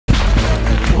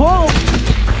Whoa!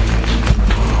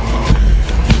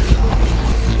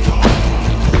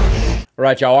 All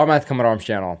right, y'all, I'm at the Come Arms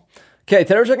channel. Okay,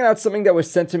 today we're checking out something that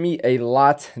was sent to me a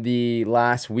lot the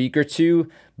last week or two,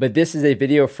 but this is a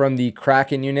video from the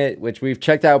Kraken unit, which we've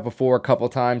checked out before a couple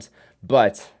times,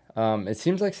 but it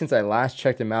seems like since I last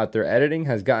checked them out, their editing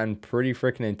has gotten pretty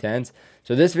freaking intense.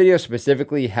 So this video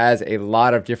specifically has a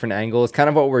lot of different angles, kind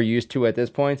of what we're used to at this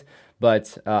point,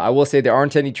 but I will say there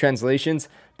aren't any translations,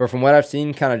 but from what I've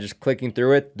seen, kind of just clicking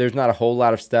through it, there's not a whole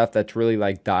lot of stuff that's really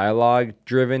like dialogue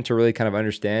driven to really kind of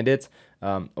understand it.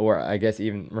 Or I guess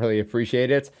even really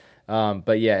appreciate it.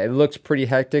 But yeah, it looks pretty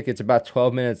hectic. It's about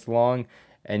 12 minutes long,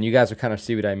 and you guys will kind of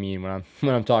see what I mean when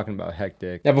I'm talking about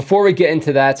hectic. Now, before we get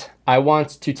into that, I want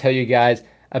to tell you guys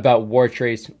about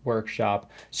Wartrace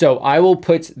Workshop. So I will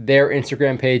put their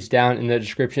Instagram page down in the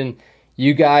description.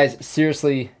 You guys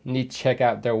seriously need to check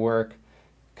out their work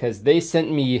because they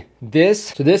sent me this.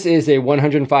 So this is a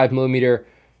 105mm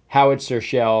howitzer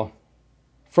shell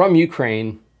from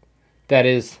Ukraine that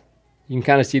is, you can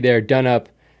kind of see there, done up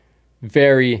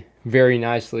very, very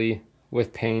nicely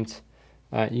with paint.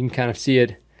 You can kind of see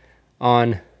it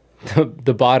on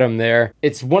the bottom there.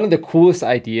 It's one of the coolest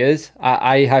ideas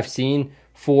I have seen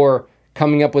for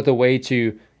coming up with a way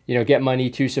to, you know, get money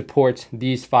to support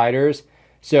these fighters.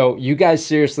 So you guys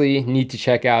seriously need to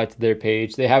check out their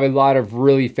page. They have a lot of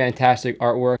really fantastic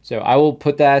artwork. So I will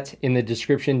put that in the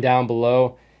description down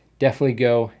below. Definitely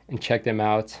go and check them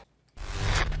out.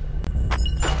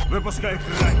 Выпускай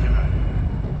Кракена.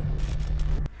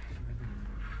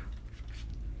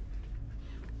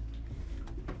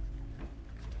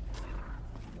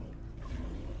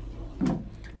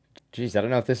 Jeez, I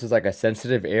don't know if this is like a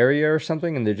sensitive area or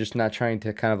something and they're just not trying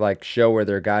to kind of like show where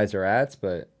their guys are at,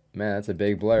 but man, that's a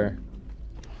big blur.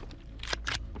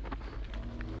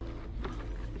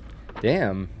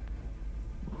 Damn.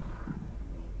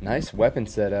 Nice weapon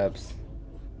setups.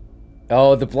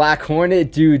 Oh, the Black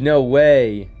Hornet? Dude, no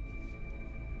way.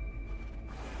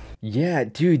 Yeah,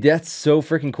 dude, that's so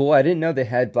freaking cool. I didn't know they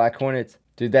had Black Hornets.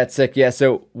 Dude, that's sick. Yeah,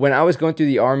 so when I was going through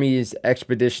the Army's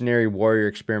Expeditionary Warrior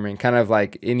Experiment, kind of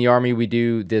like in the Army, we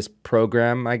do this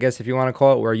program, I guess if you want to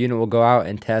call it, where a unit will go out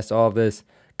and test all of this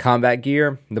combat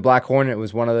gear. The Black Hornet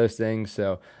was one of those things.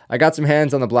 So I got some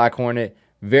hands on the Black Hornet.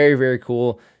 Very, very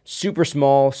cool. Super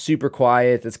small, super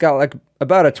quiet. It's got like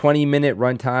about a 20-minute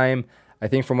runtime. I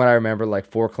think from what I remember, like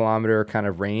 4-kilometer kind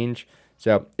of range.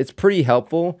 So it's pretty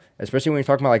helpful, especially when you're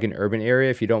talking about like an urban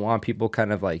area. If you don't want people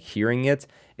kind of like hearing it,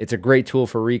 it's a great tool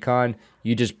for recon.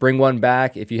 You just bring one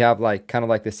back. If you have like kind of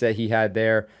like the set he had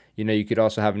there, you know, you could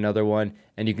also have another one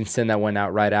and you can send that one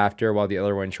out right after while the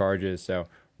other one charges. So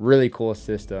really cool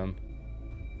system.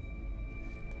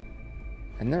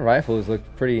 And their rifles look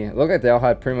pretty, look like they all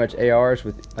had pretty much ARs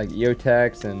with like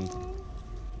EOTechs and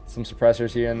some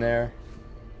suppressors here and there.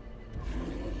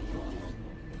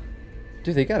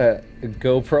 Dude, they got a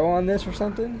GoPro on this or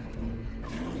something?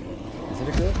 Is it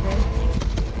a GoPro?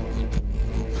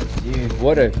 Dude,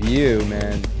 what a view,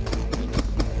 man.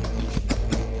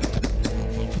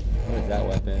 What is that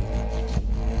weapon?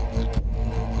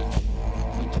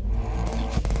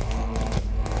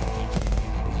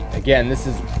 Again, this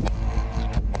is...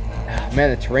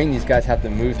 Man, the terrain these guys have to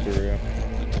move through.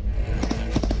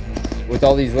 With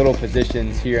all these little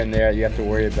positions here and there you have to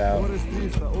worry about.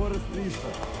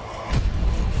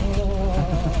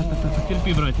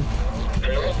 Терпи, братик.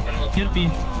 Терпи.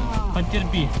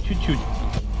 Потерпи. Чуть-чуть.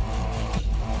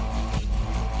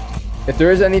 If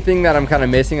there is anything that I'm kind of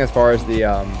missing as far as the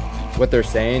what they're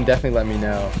saying, definitely let me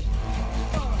know.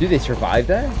 Dude, they survived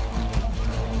that?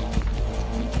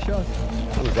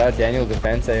 What was that, Daniel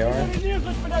Defense AR?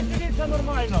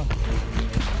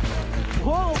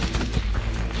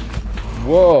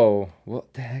 Whoa!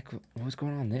 What the heck? What was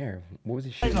going on there? What was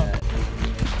he shooting at?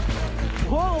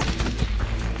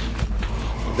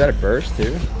 Was that a burst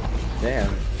too? Damn.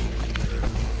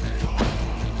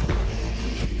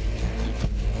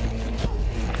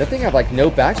 That thing had like no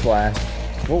backblast.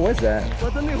 What was that?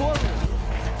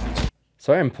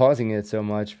 Sorry I'm pausing it so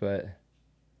much, but...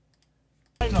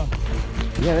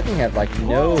 Yeah, that thing had like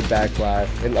no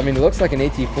backblast. I mean, it looks like an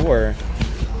AT4.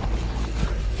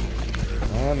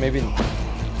 Maybe...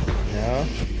 No?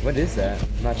 What is that?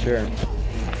 I'm not sure.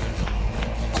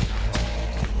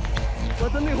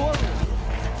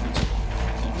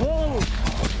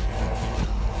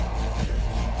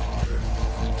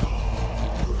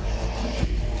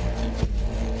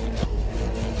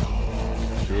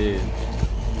 Dude.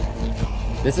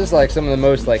 This is like some of the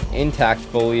most like intact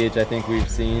foliage I think we've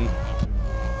seen.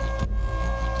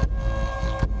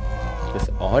 This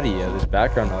audio, this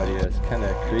background audio is kind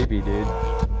of creepy, dude.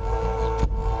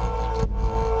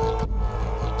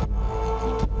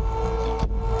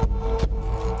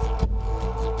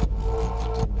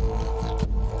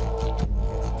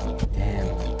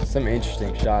 Some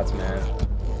interesting shots, man.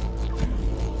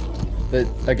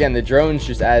 Again, the drones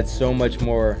just add so much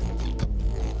more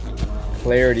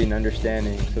clarity and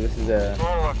understanding. So this is a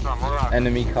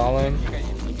enemy column.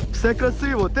 Все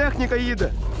красиво, техніка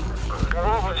їде.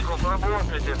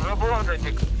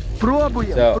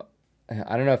 Пробуємо. So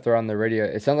I don't know if they're on the radio.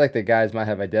 It sounds like the guys might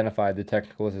have identified the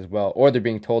technicals as well, or they're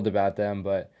being told about them.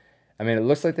 But I mean, it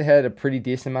looks like they had a pretty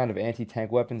decent amount of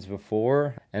anti-tank weapons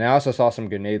before. And I also saw some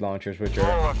grenade launchers, which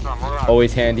are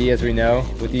always handy, as we know,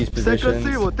 with these Все positions.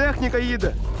 красиво, техніка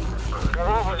їде.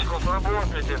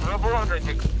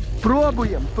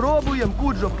 Пробуємо, пробуємо,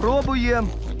 Куджо, пробуємо.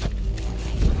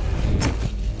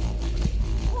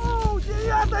 Оу,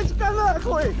 дев'яточка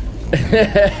нахуй!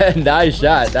 Nice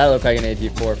shot. That looked like an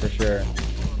AT4 for sure.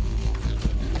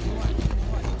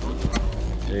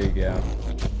 There you go.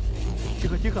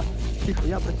 Тихо, тихо, тихо,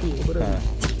 я працюю, обережно.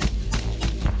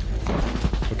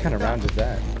 What kind of round is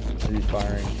that? Is he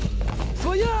firing?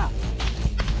 Своя!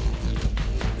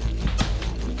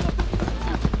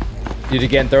 Dude,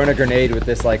 again, throwing a grenade with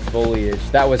this like foliage.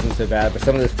 That wasn't so bad, but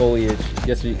some of this foliage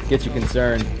gets you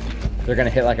concerned. They're gonna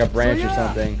hit like a branch or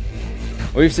something.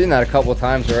 We've seen that a couple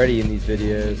times already in these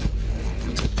videos.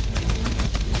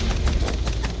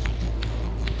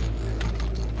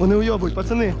 Вони уйобують,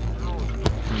 пацани.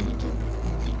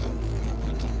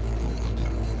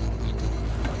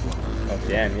 Oh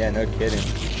damn, yeah, no kidding.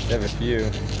 They have a few.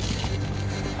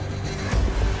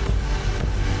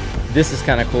 This is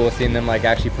kind of cool, seeing them like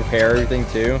actually prepare everything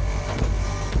too.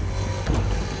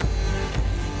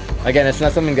 Again, it's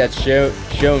not something that's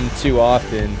shown too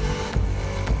often.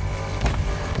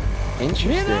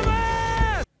 Interesting.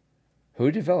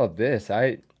 Who developed this?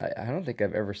 I don't think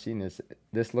I've ever seen this.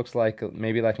 This looks like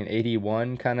maybe like an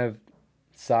 81 kind of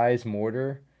size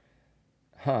mortar.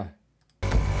 Huh.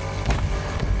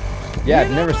 Yeah,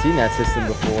 I've never seen that system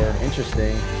before.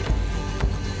 Interesting.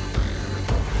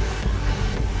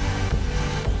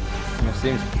 It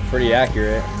seems pretty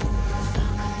accurate.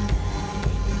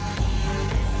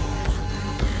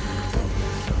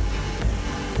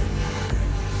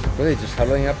 Were they just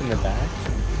huddling up in the back?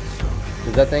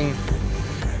 Does that thing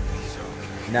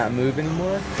not move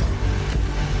anymore?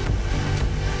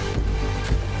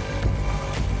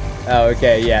 Oh,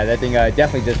 okay, yeah, that thing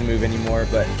definitely doesn't move anymore,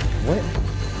 but what?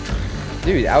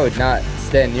 Dude, I would not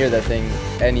stand near that thing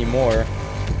anymore.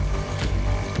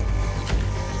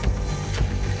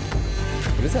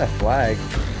 What is that flag?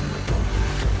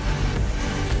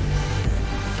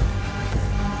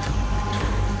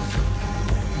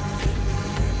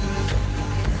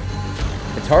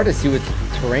 It's hard to see what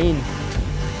terrain.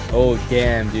 Oh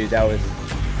damn, dude, that was.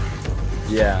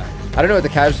 Yeah, I don't know what the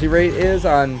casualty rate is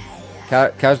on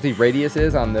casualty radius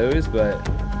is on those, but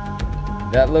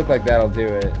that looked like that'll do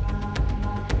it.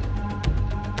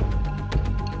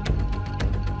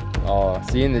 Oh,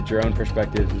 seeing the drone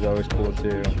perspectives is always cool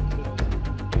too.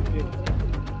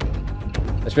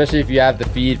 Especially if you have the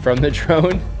feed from the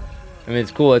drone. I mean,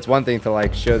 it's cool. It's one thing to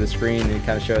like show the screen and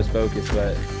kind of show us focus,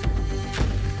 but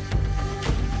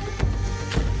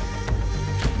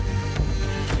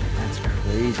that's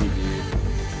crazy, dude.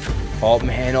 Oh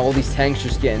man, all these tanks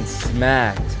just getting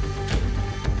smacked.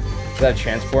 Is that a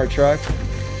transport truck?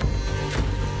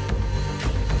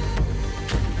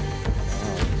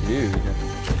 Oh, dude.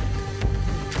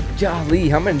 Golly,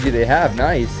 how many do they have?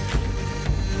 Nice.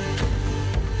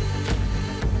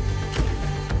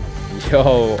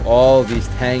 Yo, all these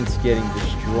tanks getting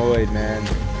destroyed, man.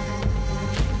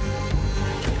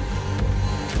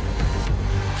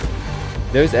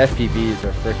 Those FPVs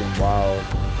are freaking wild.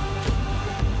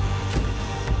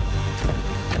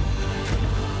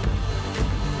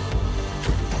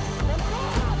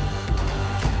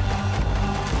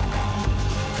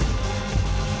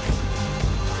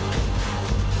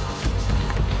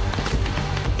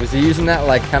 Was he using that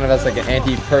like kind of as like an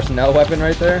anti-personnel weapon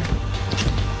right there?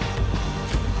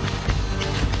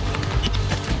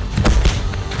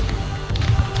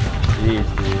 Jeez,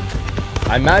 dude.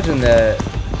 I imagine the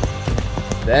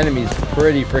enemy's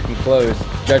pretty freaking close,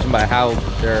 judging by how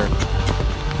they're,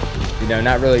 you know,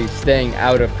 not really staying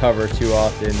out of cover too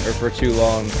often or for too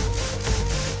long.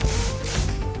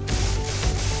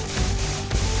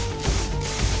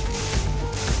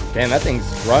 Damn, that thing's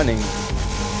running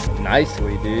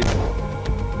nicely, dude.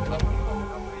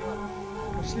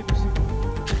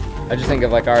 I just think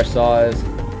of like our saws.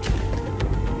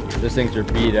 Those things are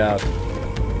beat up.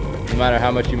 No matter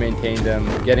how much you maintain them,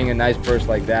 getting a nice burst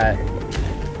like that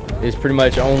is pretty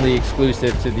much only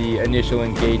exclusive to the initial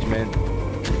engagement.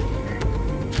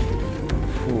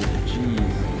 Ooh,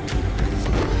 jeez.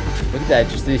 Look at that,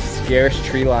 just these scarce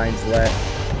tree lines left.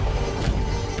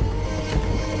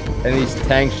 And these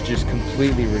tanks just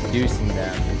completely reducing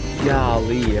them.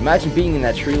 Golly. Imagine being in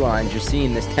that tree line, just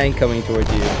seeing this tank coming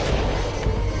towards you.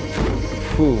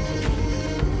 Whew.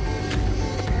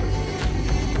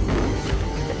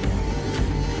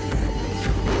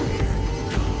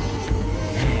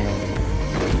 Man.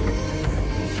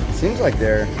 It seems like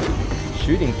they're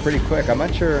shooting pretty quick. I'm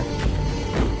not sure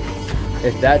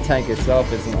if that tank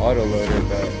itself is an autoloader,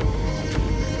 but...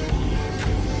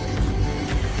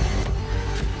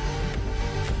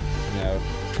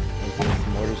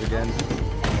 Mortars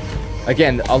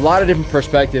again, a lot of different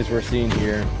perspectives we're seeing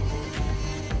here.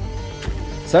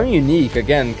 Some unique,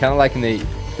 again, kind of like in the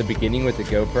beginning with the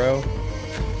GoPro.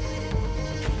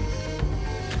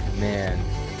 Man,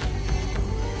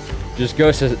 just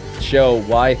goes to show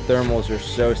why thermals are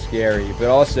so scary, but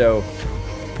also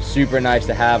super nice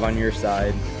to have on your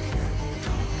side.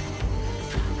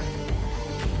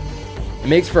 It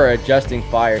makes for adjusting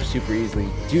fire super easily.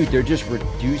 Dude, they're just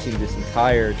reducing this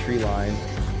entire tree line.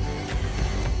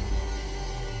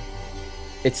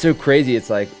 It's so crazy.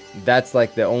 It's like, that's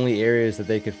like the only areas that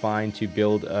they could find to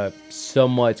build a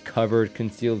somewhat covered,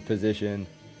 concealed position.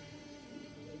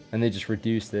 And they just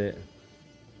reduced it.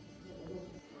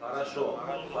 Хорошо,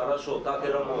 так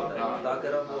и работаем, так и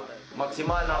работаем.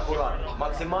 Максимально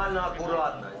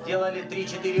аккуратно. Сделали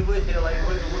 3-4 выстрела и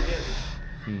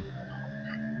выбежали.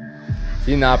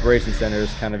 Seeing the operations center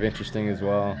is kind of interesting as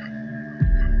well.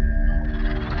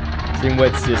 Seeing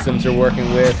what systems they're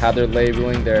working with, how they're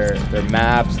labeling their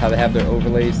maps, how they have their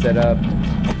overlays set up.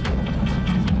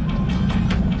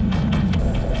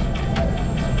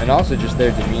 And also just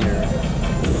their demeanor.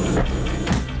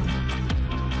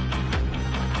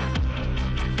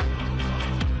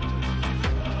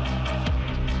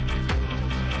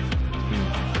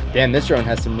 Damn, this drone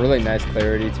has some really nice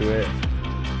clarity to it.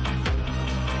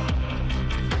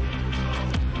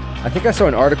 I think I saw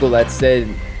an article that said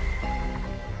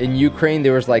in Ukraine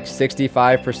there was like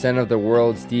 65% of the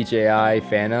world's DJI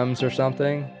Phantoms or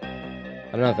something. I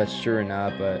don't know if that's true or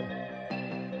not, but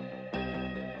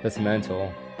that's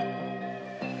mental.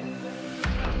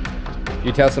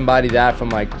 You tell somebody that from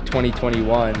like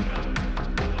 2021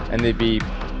 and they'd be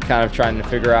kind of trying to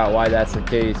figure out why that's the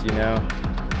case, you know?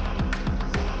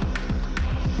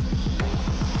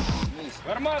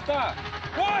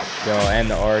 Yo, and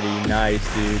the arty, nice,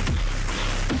 dude.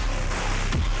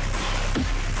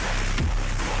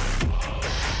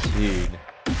 Dude.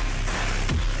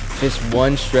 Just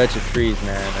one stretch of trees,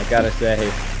 man, I gotta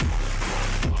say.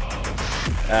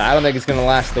 I don't think it's gonna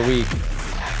last the week.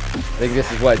 I think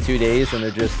this is, what, 2 days, and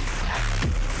they're just...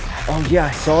 Oh, yeah,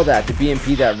 I saw that. The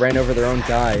BMP that ran over their own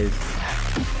guys.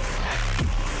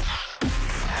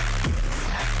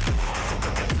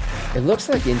 It looks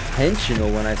like intentional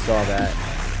when I saw that.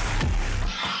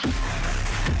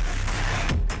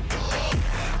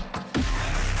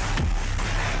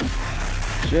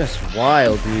 Just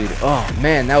wild, dude. Oh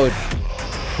man, that would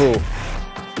cool.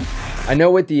 I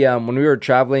know with the when we were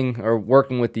traveling or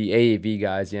working with the AAV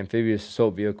guys, the amphibious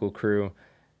assault vehicle crew,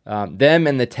 them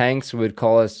and the tanks would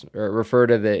call us or refer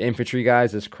to the infantry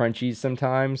guys as crunchies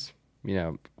sometimes. You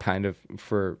know, kind of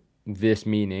for this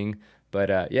meaning.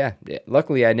 But yeah,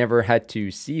 luckily I never had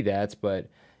to see that. But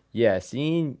yeah,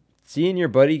 seeing your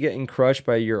buddy getting crushed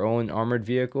by your own armored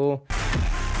vehicle,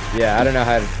 yeah, I don't know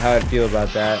how I'd feel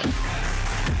about that.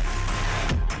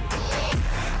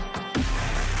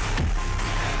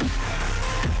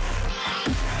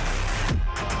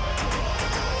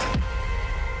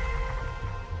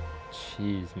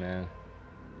 Jeez, man.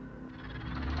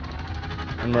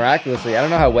 And miraculously, I don't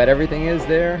know how wet everything is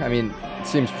there. I mean, it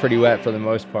seems pretty wet for the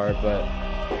most part, but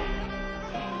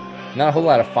not a whole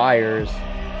lot of fires.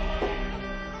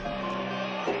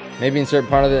 Maybe in certain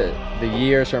part of the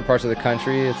year, certain parts of the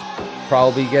country, it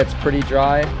probably gets pretty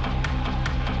dry.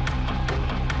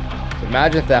 But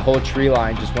imagine if that whole tree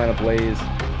line just went ablaze.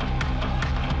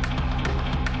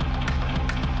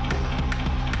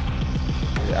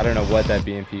 I don't know what that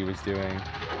BMP was doing.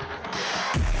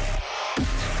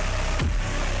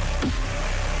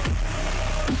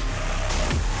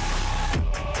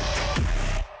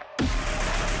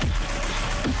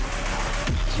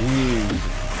 Dude.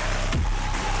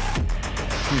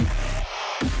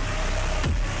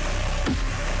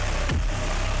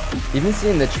 Even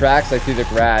seeing the tracks like through the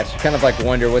grass, you kind of like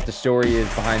wonder what the story is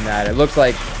behind that. It looks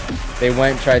like they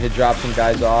went, tried to drop some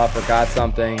guys off or got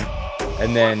something,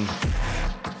 and then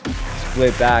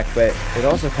split back, but it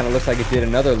also kind of looks like it did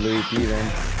another loop even.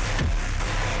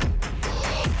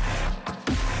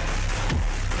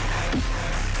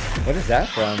 What is that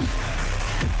from?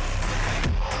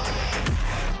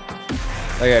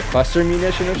 Like a cluster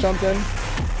munition or something?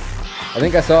 I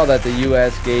think I saw that the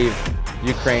U.S. gave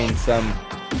Ukraine some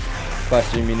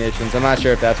cluster munitions. I'm not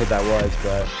sure if that's what that was,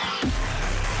 but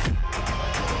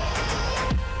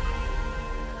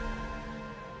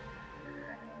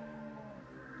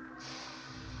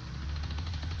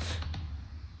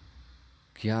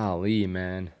golly,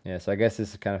 man. Yeah, so I guess this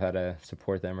is kind of how to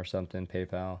support them or something,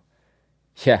 PayPal.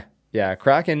 Yeah,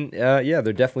 Kraken, yeah,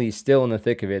 they're definitely still in the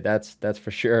thick of it. That's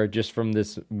for sure, just from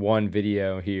this one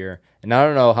video here. And I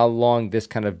don't know how long this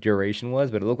kind of duration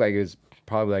was, but it looked like it was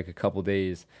probably like a couple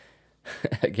days.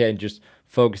 Again, just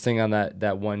focusing on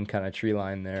that one kind of tree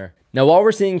line there. Now, while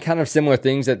we're seeing kind of similar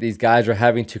things that these guys are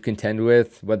having to contend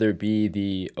with, whether it be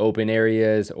the open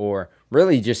areas or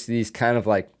really just these kind of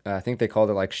like, I think they called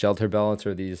it like shelter belts,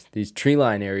 or these tree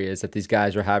line areas that these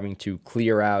guys are having to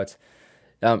clear out.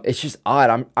 It's just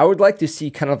odd. I would like to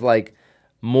see kind of like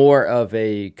more of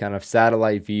a kind of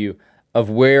satellite view of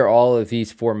where all of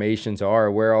these formations are,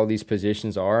 where all these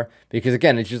positions are, because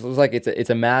again, it just looks like it's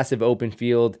a massive open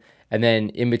field, and then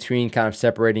in between, kind of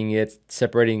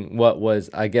separating what was,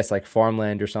 I guess, like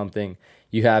farmland or something,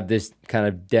 you have this kind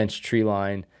of dense tree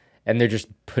line, and they're just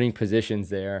putting positions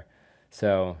there.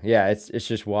 So yeah, it's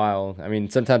just wild. I mean,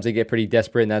 sometimes they get pretty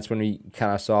desperate, and that's when we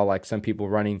kind of saw like some people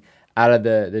running out of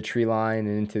the tree line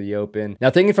and into the open. Now,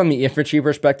 thinking from the infantry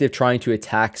perspective, trying to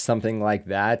attack something like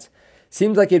that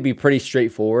seems like it'd be pretty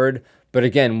straightforward. But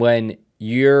again, when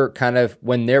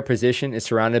their position is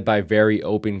surrounded by very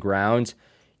open ground,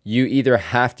 you either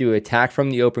have to attack from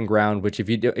the open ground, which if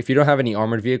you don't have any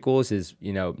armored vehicles is,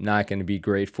 not going to be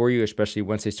great for you, especially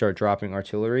once they start dropping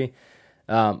artillery,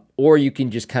 or you can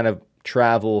just kind of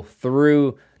travel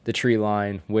through the tree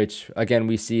line, which again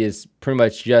we see is pretty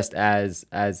much just as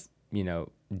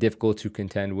difficult to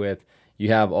contend with. You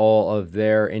have all of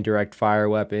their indirect fire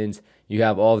weapons. You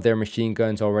have all of their machine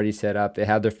guns already set up. They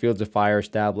have their fields of fire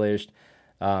established.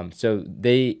 So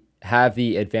they have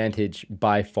the advantage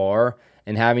by far.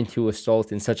 And having to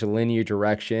assault in such a linear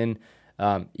direction,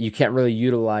 you can't really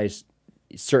utilize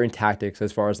certain tactics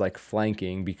as far as like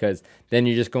flanking, because then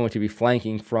you're just going to be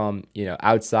flanking from,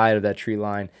 outside of that tree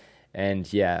line.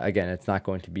 And yeah, again, it's not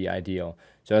going to be ideal.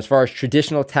 So as far as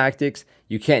traditional tactics,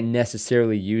 you can't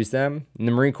necessarily use them. In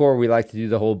the Marine Corps, we like to do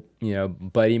the whole,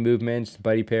 buddy movements,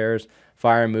 buddy pairs,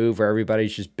 fire and move, where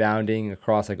everybody's just bounding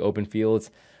across like open fields.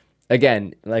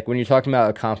 Again, like when you're talking about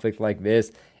a conflict like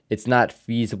this, it's not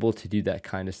feasible to do that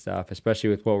kind of stuff, especially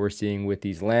with what we're seeing with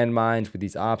these landmines, with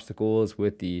these obstacles,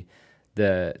 with the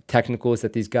technicals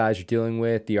that these guys are dealing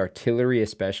with, the artillery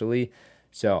especially.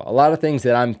 So a lot of things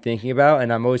that I'm thinking about,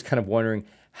 and I'm always kind of wondering,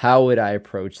 how would I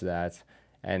approach that?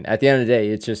 And at the end of the day,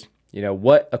 it's just,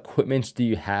 what equipments do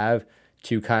you have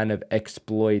to kind of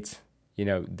exploit,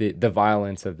 the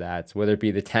violence of that? Whether it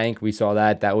be the tank, we saw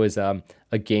that was a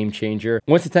game changer.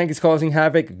 Once the tank is causing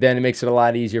havoc, then it makes it a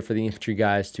lot easier for the infantry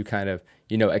guys to kind of,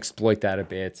 exploit that a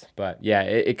bit. But yeah,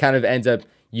 it kind of ends up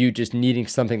you just needing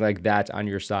something like that on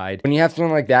your side. When you have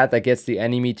something like that gets the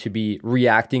enemy to be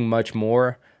reacting much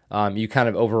more, you kind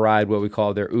of override what we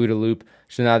call their OODA loop.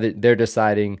 So now that they're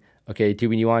deciding, okay, do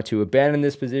we want to abandon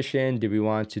this position? Do we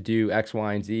want to do X,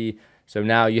 Y, and Z? So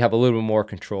now you have a little bit more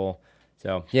control.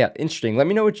 So yeah, interesting. Let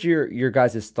me know what your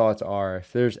guys' thoughts are.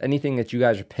 If there's anything that you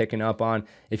guys are picking up on,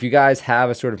 if you guys have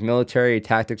a sort of military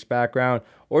tactics background,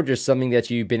 or just something that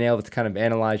you've been able to kind of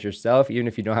analyze yourself, even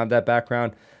if you don't have that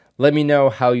background, let me know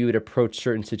how you would approach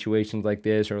certain situations like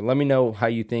this, or let me know how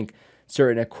you think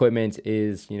certain equipment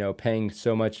is, paying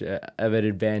so much of an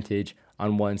advantage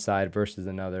on one side versus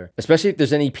another. Especially if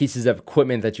there's any pieces of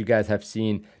equipment that you guys have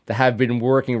seen that have been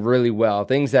working really well,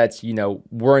 things that,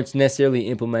 weren't necessarily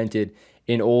implemented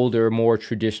in older, more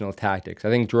traditional tactics. I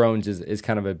think drones is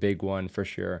kind of a big one for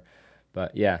sure.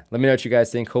 But yeah, let me know what you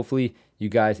guys think. Hopefully you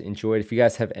guys enjoyed. If you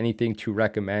guys have anything to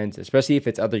recommend, especially if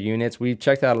it's other units, we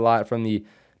checked out a lot from the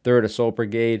 3rd Assault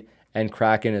Brigade and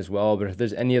Kraken as well. But if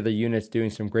there's any other units doing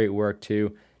some great work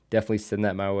too, definitely send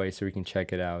that my way so we can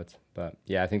check it out. But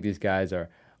yeah, I think these guys are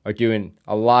doing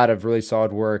a lot of really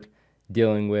solid work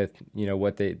dealing with,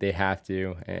 what they have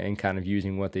to, and kind of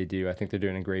using what they do. I think they're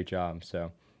doing a great job.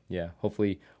 So yeah,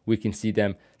 hopefully we can see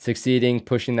them succeeding,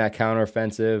 pushing that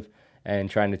counteroffensive and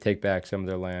trying to take back some of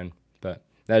their land. But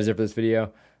that is it for this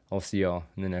video. I'll see y'all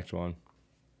in the next one.